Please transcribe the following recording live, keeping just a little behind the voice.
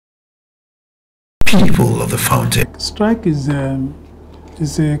people of the fountain. Strike is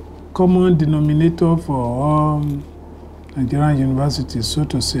a common denominator for all Nigerian universities, so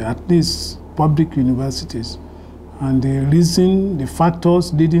to say, at least public universities. And the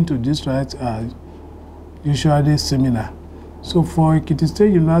factors leading to this strike are usually similar. So for Ekiti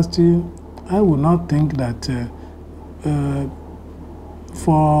State University, I would not think that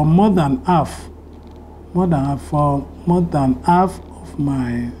for more than half of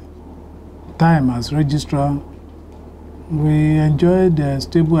my time as registrar, we enjoyed a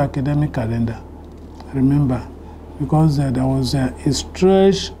stable academic calendar. I remember, because there was a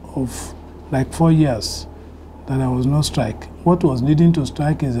stretch of like 4 years that there was no strike. What was leading to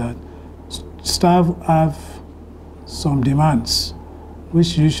strike is that staff have some demands,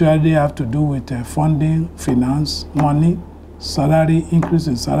 which usually have to do with funding, finance, money, salary, increase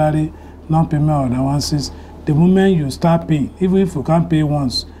in salary, non-payment of allowances. The moment you start paying, even if you can't pay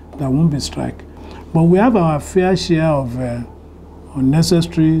once, there won't be strike. But we have our fair share of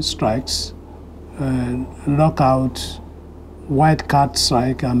unnecessary strikes, lockout, white card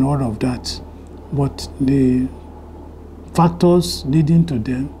strike, and all of that. But the factors leading to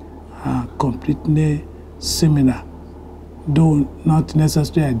them are completely similar, though not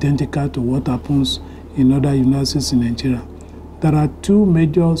necessarily identical to what happens in other universities in Nigeria. There are two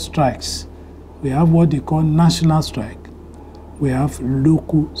major strikes. We have what they call national strike. We have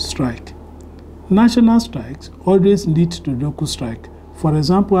local strike. National strikes always lead to local strike. For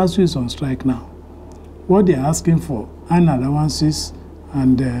example, ASUU is on strike now. What they're asking for are allowances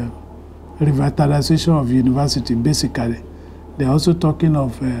and revitalization of university, basically. They're also talking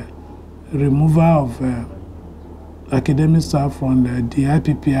of removal of academic staff from the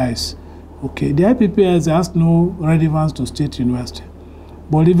IPPIs. Okay, the IPPIs has no relevance to state university.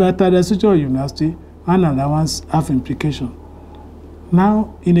 But revitalization of university and allowance have implication.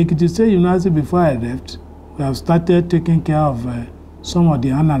 Now, in Ekiti State University, before I left, we have started taking care of some of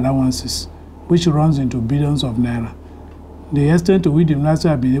the allowances, which runs into billions of naira. The extent to which the university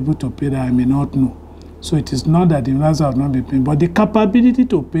have been able to pay that, I may not know. So it is not that the university have not been paying, but the capability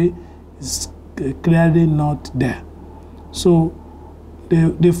to pay is clearly not there. So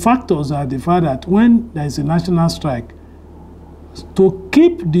the factors are the fact that when there is a national strike, to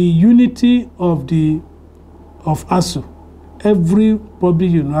keep the unity of ASUU, every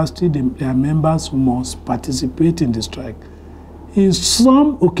public university, their members must participate in the strike. In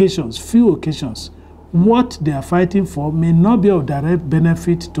some occasions, few occasions, what they are fighting for may not be of direct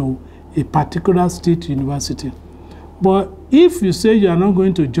benefit to a particular state university. But if you say you are not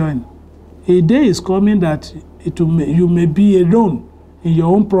going to join, a day is coming that you may be alone in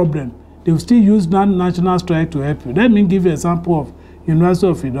your own problem. They will still use that national strike to help you. Let me give you an example of University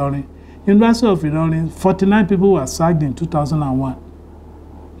of Ilorin. University of Ilorin, 49 people were sacked in 2001.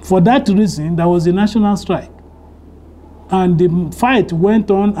 For that reason, there was a national strike. And the fight went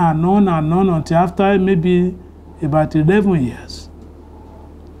on and on and on until after maybe about 11 years.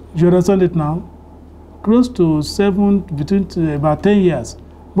 You understand it now? Close to about 10 years.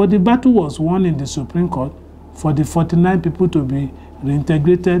 But the battle was won in the Supreme Court for the 49 people to be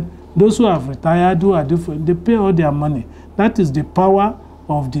reintegrated. Those who have retired, who are different, they pay all their money. That is the power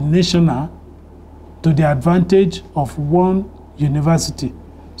of the national to the advantage of one university.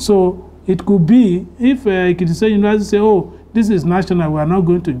 So it could be, if Ekiti State University say, oh, this is national, we are not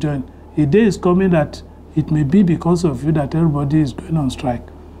going to join, a day is coming that it may be because of you that everybody is going on strike.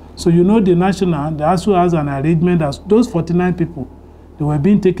 So you know the national, the ASUU has an arrangement as those 49 people, they were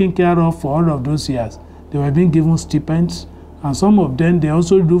being taken care of for all of those years. They were being given stipends, and some of them, they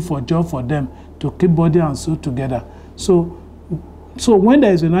also do for job for them to keep body and soul together. So when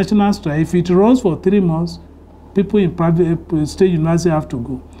there is a national strike, if it runs for 3 months, people in private state university have to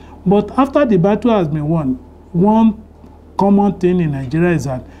go. But after the battle has been won, one common thing in Nigeria is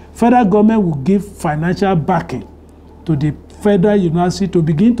that federal government will give financial backing to the federal university to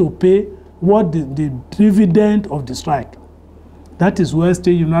begin to pay what the dividend of the strike. That is where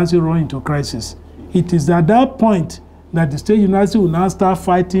state university run into crisis. It is at that point that the state university will now start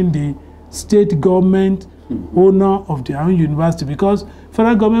fighting the state government owner of their own university, because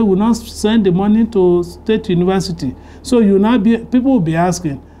federal government will not send the money to state university. So people will be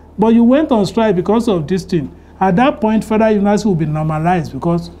asking, but you went on strike because of this thing. At that point, federal university will be normalized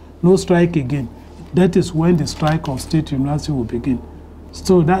because no strike again. That is when the strike of state university will begin.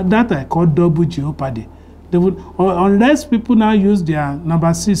 So that I call double jeopardy. They would, unless people now use their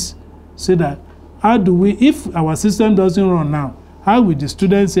number 6, say that, how do we, if our system doesn't run now, how will the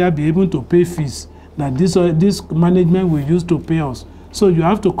students here be able to pay fees that this management will use to pay us? So you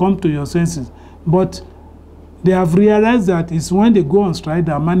have to come to your senses. But They have realized that it's when they go on strike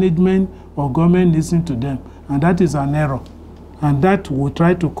that management or government listen to them, and that is an error. And that we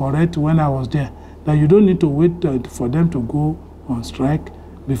try to correct when I was there. That you don't need to wait for them to go on strike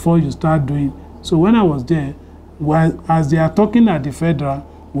before you start doing. So when I was there, as they are talking at the federal,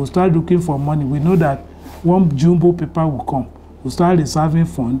 we'll start looking for money. We know that one jumbo paper will come. We'll start reserving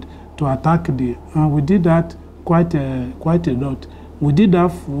fund to attack and we did that quite a lot. We did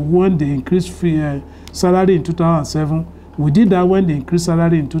that when they increased salary in 2007. We did that when they increased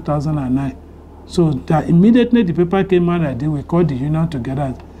salary in 2009. So that immediately the paper came out that day, we called the union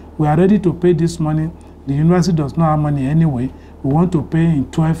together. We are ready to pay this money. The university does not have money anyway. We want to pay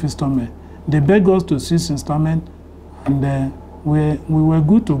in 12 installments. They begged us to 6 installments, and we were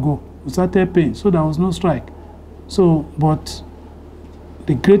good to go. We started paying, so there was no strike. So, but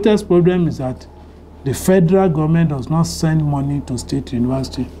the greatest problem is that the federal government does not send money to state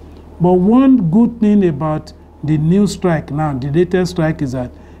university. But one good thing about the new strike now, the latest strike, is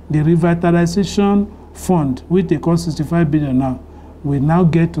that the revitalization fund, which they call 65 billion now, will now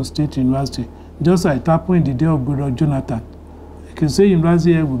get to state university. Just like it happened in the day of Goodluck Jonathan. You can say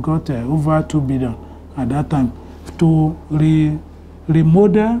university here we got over 2 billion at that time to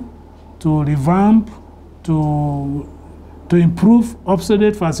remodel, to revamp, to improve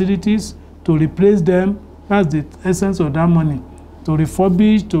obsolete facilities, to replace them. That's the essence of that money. To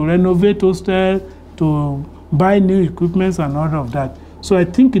refurbish, to renovate hostel, to buy new equipment and all of that. So I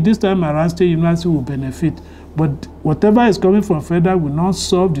think this time around State University will benefit. But whatever is coming from federal will not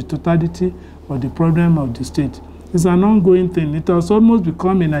solve the totality of the problem of the state. It's an ongoing thing. It has almost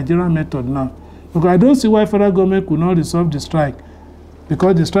become a Nigerian method now. Because I don't see why federal government could not resolve the strike.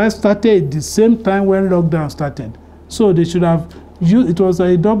 Because the strike started at the same time when lockdown started. So they should have used, it was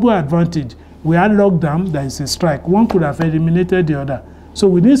a double advantage. We had lockdown, there is a strike. One could have eliminated the other. So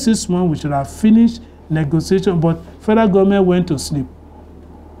within 6 months, we should have finished negotiation, but federal government went to sleep.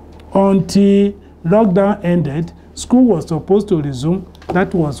 Until lockdown ended, school was supposed to resume.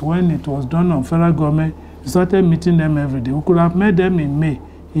 That was when it was done on federal government. We started meeting them every day. We could have met them in May,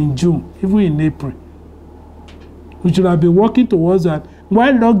 in June, even in April. We should have been working towards that.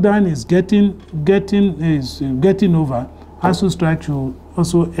 While lockdown is getting over, ASUU strike should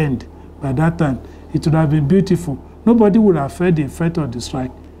also end by that time. It would have been beautiful. Nobody would have felt the effect of the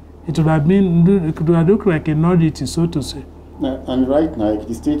strike. It would have looked like a nullity, so to say. And right now,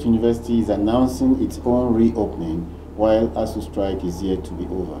 the State University is announcing its own reopening, while ASUU strike is yet to be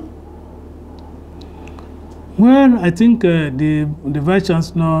over. Well, I think the Vice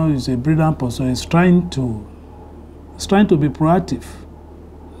Chancellor is a brilliant person. He's trying to be proactive.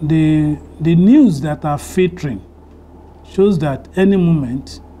 The news that are filtering shows that any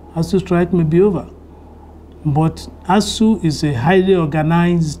moment ASUU strike may be over. But ASUU is a highly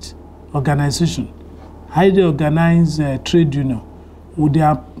organized organization, highly organized trade union. With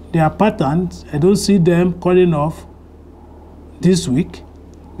their patterns, I don't see them calling off this week,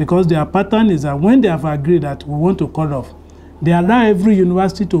 because their pattern is that when they have agreed that we want to call off, they allow every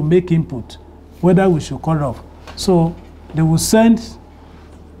university to make input whether we should call off. So they will send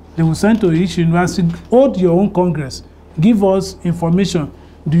to each university, hold your own congress, give us information.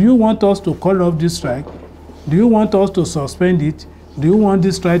 Do you want us to call off this strike? Do you want us to suspend it? Do you want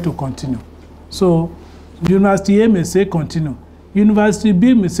this strike to continue? So University A may say continue. University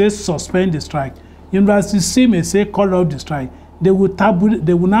B may say suspend the strike. University C may say call off the strike. They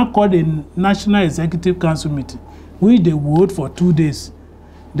will now call a National Executive Council meeting, which they will hold for 2 days.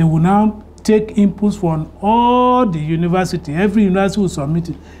 They will now take inputs from all the university. Every university will submit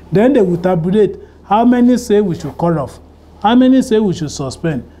it. Then they will tabulate how many say we should call off, how many say we should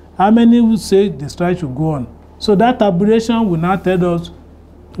suspend, how many will say the strike should go on. So that tabulation will now tell us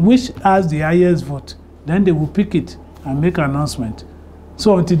which has the highest vote. Then they will pick it and make an announcement.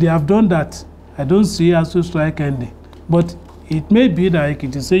 So until they have done that, I don't see ASUU strike ending. But it may be that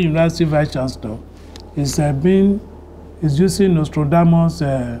Ekiti State University Vice Chancellor is using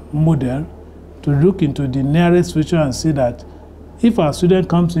Nostradamus' model to look into the nearest future and see that if our student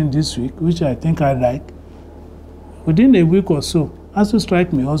comes in this week, which I think I like, within a week or so, ASUU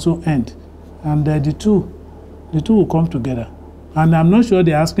strike may also end, and the two will come together. And I'm not sure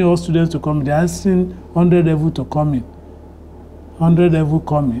they're asking all students to come. They're asking 100 level to come in. 100 level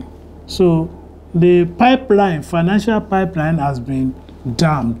come in. So the pipeline, financial pipeline, has been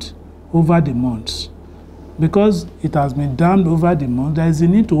dammed over the months. Because it has been dammed over the months, there is a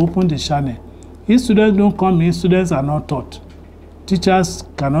need to open the channel. If students don't come in, students are not taught. Teachers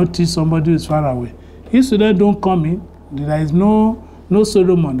cannot teach somebody who is far away. If students don't come in, there is no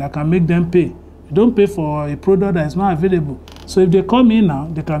Solomon that can make them pay. You don't pay for a product that is not available. So if they come in now,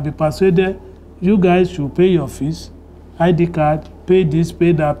 they can be persuaded you guys should pay your fees, ID card, pay this,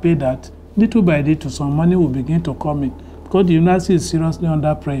 pay that, pay that. Little by little, some money will begin to come in because the university is seriously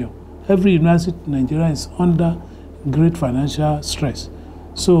under pressure. Every university in Nigeria is under great financial stress.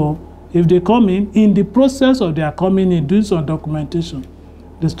 So if they come in the process of their coming in, doing some documentation,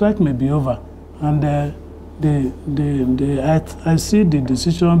 the strike may be over. And I see the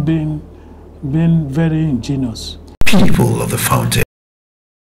decision being very ingenious. People of the fountain.